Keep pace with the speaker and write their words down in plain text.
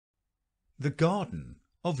The Garden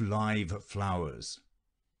of Live Flowers.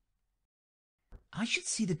 "I should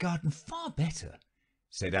see the garden far better,"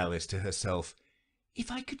 said Alice to herself, "if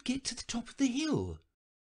I could get to the top of the hill.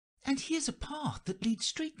 And here's a path that leads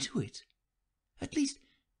straight to it. At least,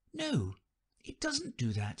 no, it doesn't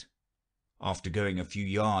do that." After going a few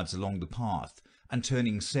yards along the path and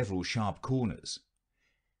turning several sharp corners.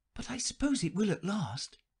 "But I suppose it will at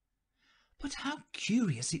last. But how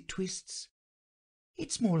curious it twists!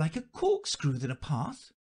 It's more like a corkscrew than a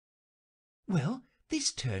path. Well,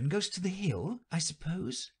 this turn goes to the hill, I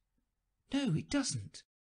suppose. No, it doesn't.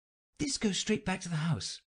 This goes straight back to the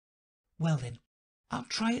house. Well then, I'll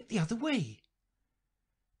try it the other way."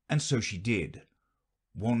 And so she did,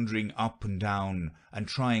 wandering up and down and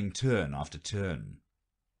trying turn after turn,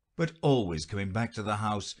 but always coming back to the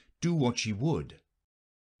house, do what she would.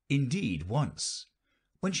 Indeed, once,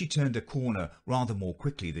 when she turned a corner rather more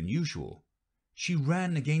quickly than usual, she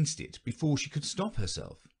ran against it before she could stop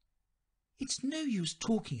herself. "It's no use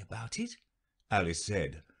talking about it," Alice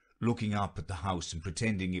said, looking up at the house and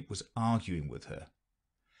pretending it was arguing with her.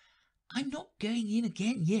 "I'm not going in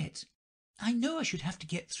again yet. I know I should have to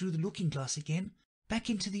get through the looking-glass again, back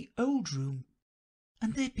into the old room,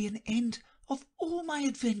 and there'd be an end of all my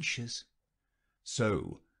adventures."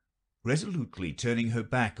 So, resolutely turning her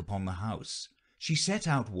back upon the house, she set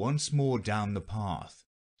out once more down the path,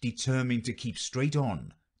 determined to keep straight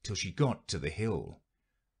on till she got to the hill.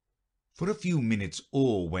 For a few minutes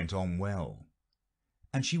all went on well,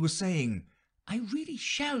 and she was saying, "I really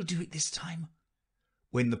shall do it this time,"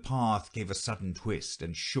 when the path gave a sudden twist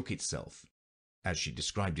and shook itself, as she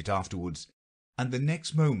described it afterwards, and the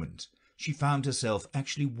next moment she found herself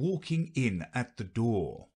actually walking in at the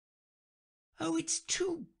door. "Oh, it's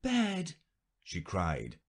too bad," she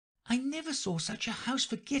cried. "I never saw such a house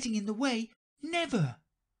for getting in the way, never."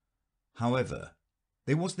 However,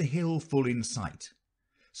 there was the hill full in sight,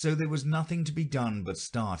 so there was nothing to be done but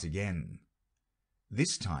start again.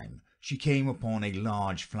 This time she came upon a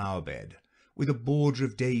large flower bed, with a border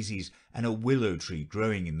of daisies and a willow tree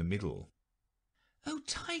growing in the middle. "Oh,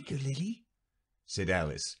 Tiger Lily," said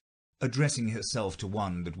Alice, addressing herself to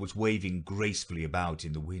one that was waving gracefully about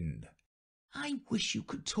in the wind, "I wish you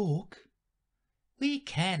could talk." "We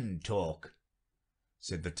can talk,"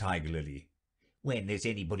 said the Tiger Lily, "when there's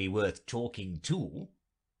anybody worth talking to."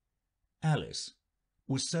 Alice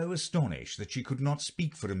was so astonished that she could not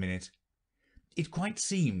speak for a minute. It quite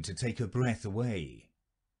seemed to take her breath away.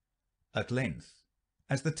 At length,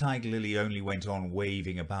 as the Tiger Lily only went on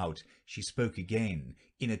waving about, she spoke again,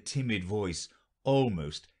 in a timid voice,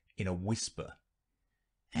 almost in a whisper.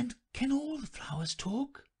 "And can all the flowers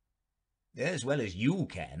talk?" "As well as you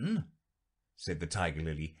can," said the Tiger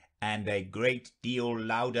Lily, "and a great deal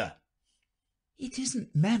louder." "It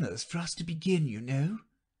isn't manners for us to begin, you know,"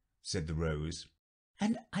 said the Rose.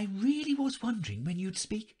 "And I really was wondering when you'd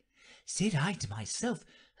speak. Said I to myself,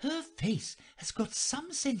 her face has got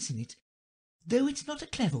some sense in it, though it's not a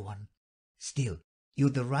clever one. Still, you're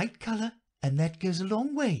the right colour, and that goes a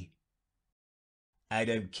long way." "I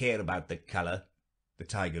don't care about the colour," the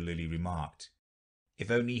Tiger Lily remarked. "If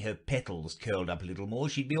only her petals curled up a little more,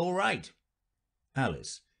 she'd be all right."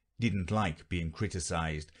 Alice didn't like being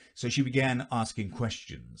criticised, so she began asking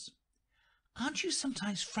questions. "Aren't you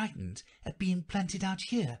sometimes frightened at being planted out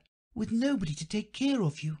here, with nobody to take care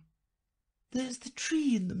of you? There's the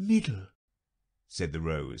tree in the middle," said the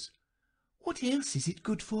Rose. "What else is it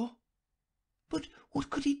good for?" "But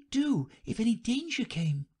what could it do if any danger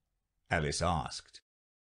came?" Alice asked.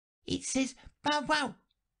 "It says bow wow,"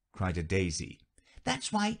 cried a daisy.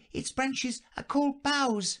 "That's why its branches are called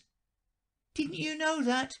boughs. Didn't you know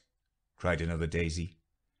that?" cried another daisy.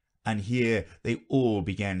 And here they all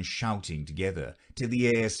began shouting together, till the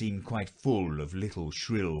air seemed quite full of little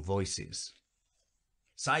shrill voices.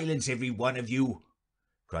 "Silence, every one of you!"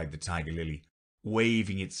 cried the Tiger Lily,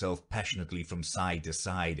 waving itself passionately from side to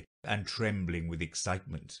side and trembling with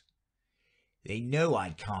excitement. "They know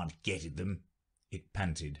I can't get at them," it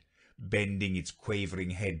panted, bending its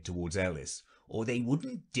quavering head towards Alice, "or they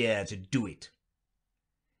wouldn't dare to do it."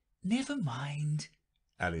 "Never mind,"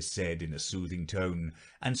 Alice said in a soothing tone,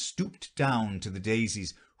 and stooped down to the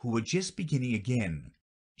daisies who were just beginning again.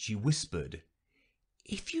 She whispered,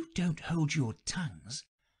 "If you don't hold your tongues,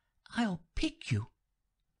 I'll pick you."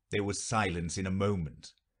 There was silence in a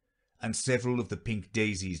moment, and several of the pink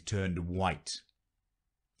daisies turned white.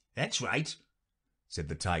 "That's right," said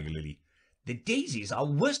the Tiger Lily. "The daisies are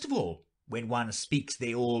worst of all. When one speaks,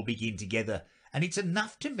 they all begin together, and it's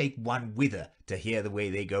enough to make one wither to hear the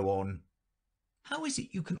way they go on." "How is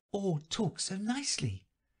it you can all talk so nicely?"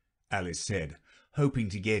 Alice said, hoping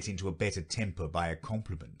to get into a better temper by a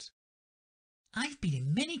compliment. I've been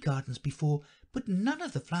in many gardens before, but none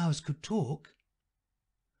of the flowers could talk."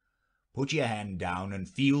 "Put your hand down and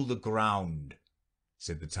feel the ground,"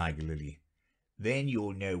 said the tiger lily. "Then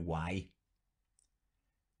you'll know why."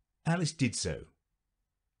 Alice did so.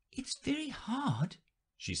 "It's very hard,"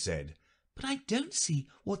 she said, "but I don't see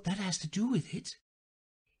what that has to do with it."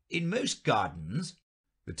 "In most gardens,"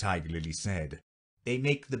 the tiger lily said, "they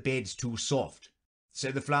make the beds too soft,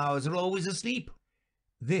 so the flowers are always asleep."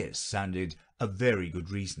 This sounded a very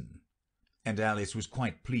good reason, and Alice was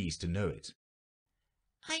quite pleased to know it.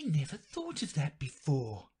 "I never thought of that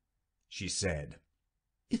before," she said.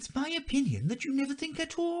 "It's my opinion that you never think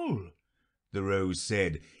at all," the rose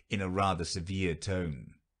said in a rather severe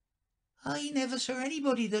tone. "I never saw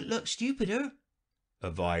anybody that looked stupider,"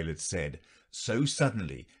 a violet said, so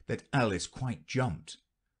suddenly that Alice quite jumped,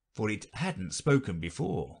 for it hadn't spoken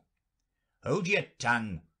before. "Hold your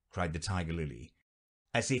tongue," cried the tiger lily,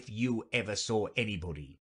 "as if you ever saw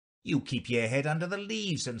anybody. You keep your head under the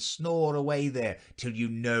leaves and snore away there till you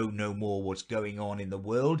know no more what's going on in the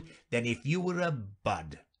world than if you were a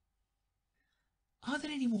bud." "Are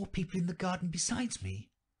there any more people in the garden besides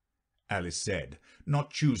me?" Alice said,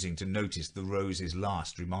 not choosing to notice the rose's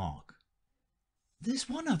last remark. "There's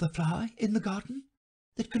one other flower in the garden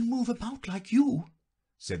that can move about like you,"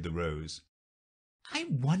 said the rose. "I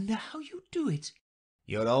wonder how you do it."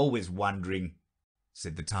 "You're always wondering,"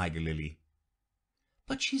 said the tiger lily.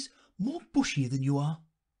 "But she's more bushy than you are.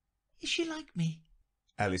 Is she like me?"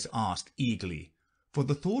 Alice asked eagerly, for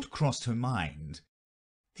the thought crossed her mind.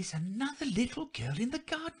 "There's another little girl in the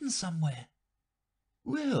garden somewhere."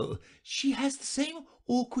 "Well, she has the same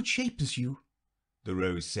awkward shape as you," the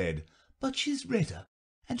rose said, "but she's redder,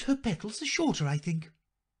 and her petals are shorter, I think."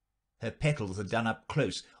 "Her petals are done up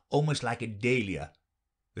close, almost like a dahlia,"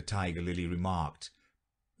 the tiger lily remarked,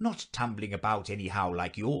 "not tumbling about anyhow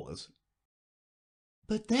like yours."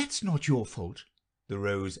 "But that's not your fault," the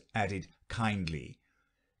rose added kindly.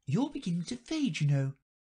 "You're beginning to fade, you know,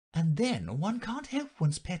 and then one can't help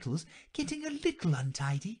one's petals getting a little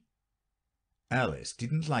untidy." Alice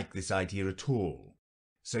didn't like this idea at all,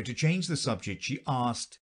 so to change the subject she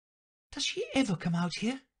asked, "Does she ever come out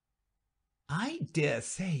here?" "I dare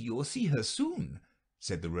say you'll see her soon,"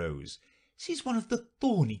 said the rose. "She's one of the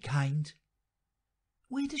thorny kind."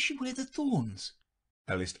 "Where does she wear the thorns?"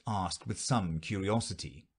 Alice asked with some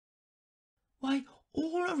curiosity. "Why,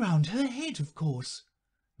 all around her head, of course,"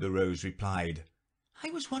 the rose replied.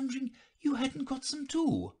 "I was wondering you hadn't got some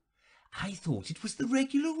too. I thought it was the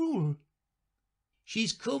regular rule."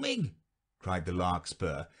 "She's coming!" cried the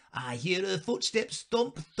larkspur. "I hear her footsteps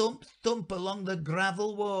thump, thump, thump along the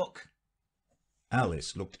gravel walk."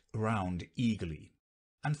 Alice looked round eagerly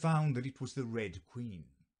and found that it was the Red Queen.